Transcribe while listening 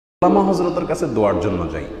ওলামা হযরতের কাছে দোয়ার জন্য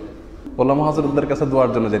যাই। ওলামা হযরতদের কাছে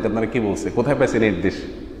দোয়ার জন্য যাইতে আপনারা কি বলছে? কোথায় পাইছে নির্দেশ?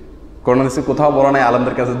 কোরআন হাদিসে কোথাও বলা নাই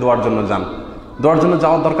আলেমদের কাছে দোয়ার জন্য যান। দোয়ার জন্য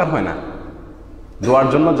যাওয়ার দরকার হয় না। দোয়ার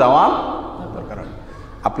জন্য যাওয়ার দরকার হয়।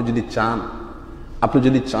 আপনি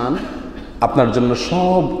যদি চান আপনার জন্য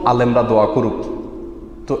সব আলেমরা দোয়া করুক,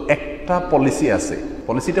 তো একটা পলিসি আছে।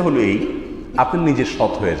 পলিসিটা হলো এই, আপনি নিজে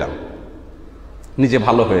সৎ হয়ে যান, নিজে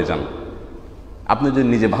ভালো হয়ে যান। আপনি যদি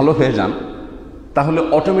নিজে ভালো হয়ে যান তাহলে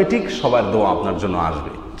অটোমেটিক সবার দোয়া আপনার জন্য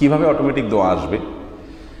আসবে। কিভাবে অটোমেটিক দোয়া আসবে?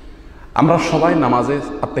 আমরা সবাই নামাজে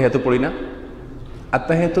আত্তাহিয়াতু পড়ি না?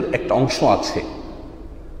 আত্তাহিয়াতুর একটা অংশ আছে,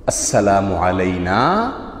 আসসালামু আলাইনা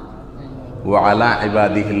ওয়া আলা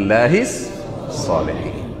ইবাদিহিল্লাহিস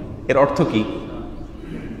সালিহিন। এর অর্থ কি?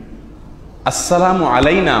 আসসালামু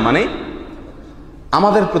আলাইনা মানে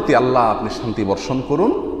আমাদের প্রতি আল্লাহ আপনি শান্তি বর্ষণ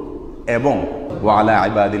করুন, এবং ওয়া আলা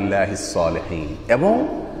ইবাদিল্লাহিস সালিহিন, এবং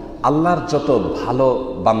আল্লাহর যত ভালো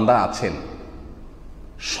বান্দা আছেন,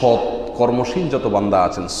 সৎ কর্মশীল যত বান্দা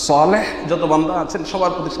আছেন, সালেহ যত বান্দা আছেন,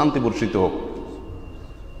 সবার প্রতি শান্তি বর্ষিত হোক।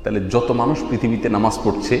 তাহলে যত মানুষ পৃথিবীতে নামাজ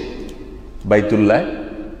পড়ছে, বাইতুল্লাহ,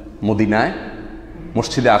 মদিনায়,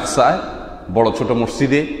 মসজিদে আকসায়, বড় ছোট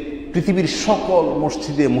মসজিদে, পৃথিবীর সকল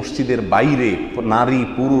মসজিদে, মসজিদের বাইরে নারী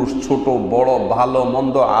পুরুষ ছোট বড় ভালো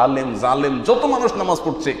মন্দ আলেম জালেম যত মানুষ নামাজ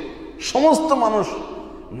পড়ছে, সমস্ত মানুষ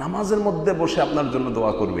নামাজের মধ্যে বসে আপনার জন্য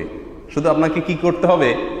দোয়া করবে। শুধু আপনাকে কি করতে হবে?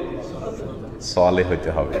 সালেহ হইতে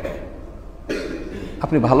হবে।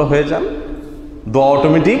 আপনি ভালো হয়ে যান, দোয়া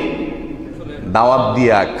অটোমেটিক। দাওয়াত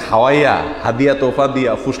দিয়া, খাওয়াইয়া, হাদিয়া তোফা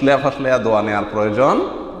দিয়া, ফুসলেয়া ফাসলেয়া দোয়া নেওয়ার প্রয়োজন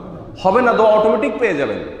হবে না। দোয়া অটোমেটিক পেয়ে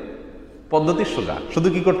যাবেন। পদ্ধতি সোজা, শুধু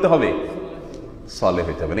কি করতে হবে? সালেহ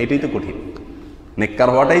হইতে হবে। এটাই তো কঠিন। নেককার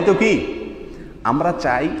হওয়াটাই তো কি। আমরা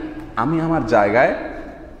চাই আমি আমার জায়গায়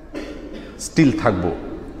স্টিল থাকবো,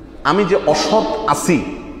 আমি যে অসৎ আছি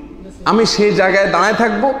আমি সেই জায়গায় দাঁড়ায়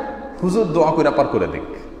থাকবো, হুজুর দোয়া করে পার করে দেখ।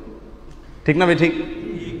 ঠিক না ভাই? ঠিক।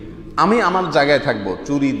 আমি আমার জায়গায় থাকবো,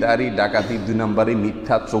 চুরি দাড়ি ডাকাতি, দুই নম্বরে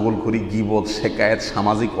মিথ্যা চগলখড়ি গীবত শেকায়েত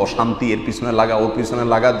সামাজিক অশান্তি, এর পিছনে লাগা ওর পিছনে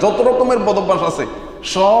লাগা, যত রকমের বদভ্যাস আছে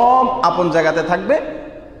সব আপন জায়গাতে থাকবে।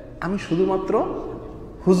 আমি শুধুমাত্র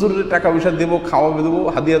হুজুরের টাকা পয়সা দেবো, খাওয়া দেবো,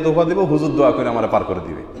 হাদিয়া তোফা দেবো, হুজুর দোয়া করে আমার পার করে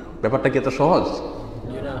দিবে। ব্যাপারটা কি এত সহজ?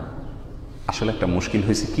 আসলে একটা মুশকিল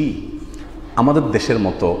হয়েছে কি, আমাদের দেশের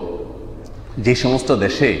মতো যে সমস্ত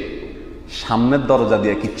দেশে সামনের দরজা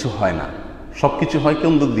দিয়া কিচ্ছু হয় না, সব কিছু হয়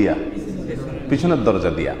কোন দিক দিয়া? পিছনের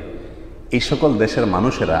দরজা দিয়া। এই সকল দেশের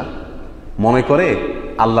মানুষেরা মনে করে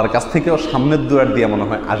আল্লাহর কাছ থেকেও সামনের দুয়ার দিয়া মনে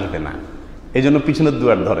হয় আসবে না, এই জন্য পিছনের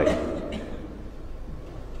দুয়ার ধরে।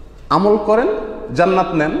 আমল করেন জান্নাত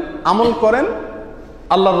নেন, আমল করেন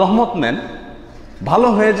আল্লাহর রহমত নেন, ভালো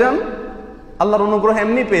হয়ে যান, আল্লাহর অনুগ্রহ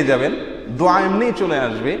এমনি পেয়ে যাবেন, দোয়া এমনি চলে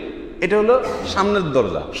আসবে। এটা হলো সামনের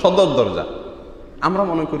দরজা, সদর দরজা। আমরা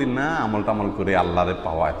মনে করি না আমলটা আমল করে আল্লাহরে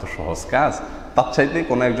পাওয়া এত সহজ কাজ, তার চাইতে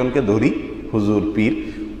কোনো একজনকে ধরি, হুজুর পীর,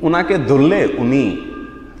 উনাকে ধরলে উনি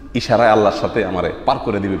ইশারায় আল্লাহর সাথে আমারে পার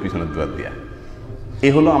করে দিবে পিছনের দুয়ার দিয়া।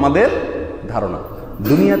 এই হলো আমাদের ধারণা।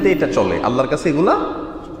 দুনিয়াতে এটা চলে, আল্লাহর কাছে এগুলা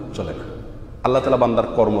চলে না। আল্লাহ তাআলা বান্দার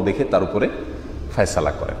কর্ম দেখে তার উপরে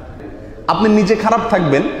ফয়সালা করেন। আপনি নিজে খারাপ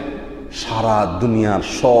থাকবেন, সারা দুনিয়ার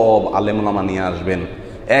সব আলেম ওলামা নিয়ে আসবেন,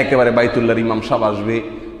 একেবারে বাইতুল্লাহর ইমাম সাহেব আসবে,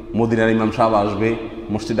 মদিনার ইমাম সাহেব আসবে,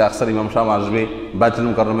 মসজিদে আকসার ইমাম সাহেব আসবে, বাইতুল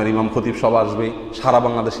মুকাররমের ইমাম খতিব সব আসবে, সারা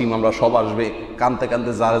বাংলাদেশি ইমামরা সব আসবে, কানতে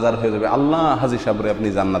কানতে জারে জার হয়ে যাবে, আল্লাহ হাজী সাহেবরে আপনি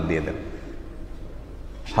জান্নাত দিয়ে দেন।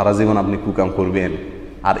 সারা জীবন আপনি কুকাম করবেন,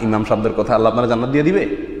 আর ইমাম সাহেবদের কথা আল্লাহ আপনারা জান্নাত দিয়ে দিবে?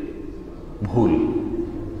 ভুল,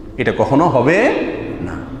 এটা কখনো হবে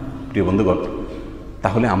না প্রিয় বন্ধুগণ।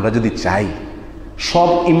 তাহলে আমরা যদি চাই সব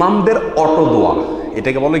ইমামদের অটো দোয়া,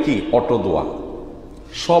 এটাকে বলে কি? অটো দোয়া।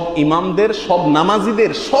 সব ইমামদের, সব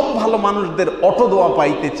নামাজিদের, সব ভালো মানুষদের অটো দোয়া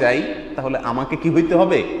পাইতে চাই, তাহলে আমাকে কি হইতে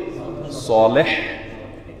হবে? সালেহ,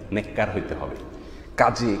 নেককার হইতে হবে।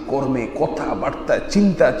 কাজে কর্মে কথাবার্তায়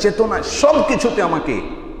চিন্তা চেতনায় সব কিছুতে আমাকে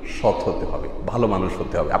সৎ হতে হবে, ভালো মানুষ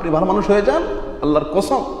হতে হবে। আপনি ভালো মানুষ হয়ে যান, আল্লাহর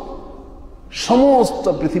কসম সমস্ত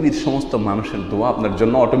পৃথিবীর সমস্ত মানুষের দোয়া আপনার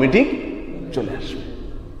জন্য অটোমেটিক চলে আসবে।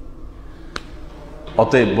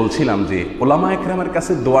 অতএব বলছিলাম যে ওলামা একরামের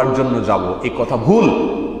কাছে দোয়ার জন্য যাব, এই কথা ভুল।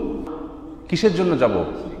 কিসের জন্য যাব?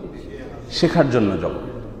 শেখার জন্য যাব।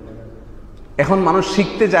 এখন মানুষ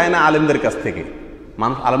শিখতে যায় না আলেমদের কাছ থেকে।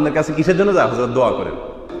 মানুষ আলেমদের কাছে কিসের জন্য যায়? হুজুর দোয়া করেন।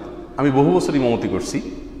 আমি বহু বছর ইমামতি করছি,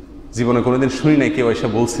 জীবনে কোনোদিন শুনি নাই কেউ এসে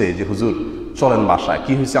বলছে যে হুজুর চলেন বাসায়,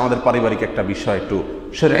 কি হয়েছে আমাদের পারিবারিক একটা বিষয়, একটু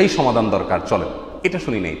সেটাই সমাধান দরকার, চলেন। এটা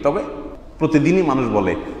শুনি নাই। তবে প্রতিদিনই মানুষ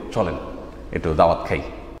বলে চলেন একটু দাওয়াত খাই।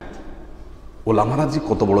 ওলামারা যে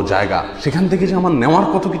কত বড় জায়গা, সেখান থেকে যে আমার নেওয়ার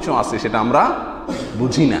কত কিছু আছে সেটা আমরা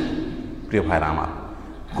বুঝি না প্রিয় ভাইরা আমার।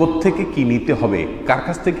 কোত্থেকে কি নিতে হবে, কার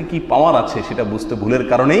কাছ থেকে কি পাওয়ার আছে সেটা বুঝতে ভুলের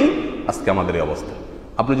কারণেই আজকে আমাদের এই অবস্থা।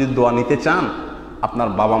 আপনি যদি দোয়া নিতে চান আপনার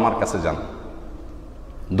বাবা মার কাছে যান,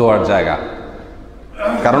 দোয়ার জায়গা।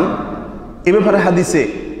 কারণ এ ব্যাপারে হাদিসে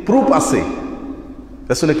প্রুফ আছে।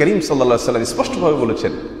 রাসূল করিম সাল্লাল্লাহু আলাইহি ওয়াসাল্লাম স্পষ্টভাবে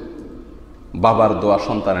বলেছেন বাবার দোয়া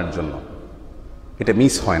সন্তানের জন্য এটা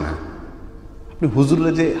মিস হয় না। আপনি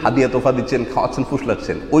হুজুরে যে হাদিয়া তোফা দিচ্ছেন, খাওয়াচ্ছেন,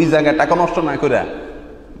 ফুসলাচ্ছেন, ওই জায়গায় টাকা নষ্ট না করে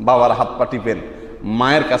বাবার হাত পা টিপেন,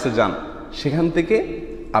 মায়ের কাছে যান, সেখান থেকে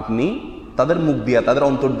আপনি তাদের মুখ দিয়া তাদের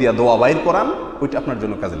অন্তর দিয়া দোয়া বাইর করান, ওইটা আপনার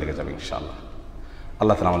জন্য কাজে লেগে যাবে ইনশাআল্লাহ।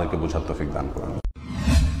 আল্লাহ তাআলা আমাদেরকে বোঝার তৌফিক দান করুন।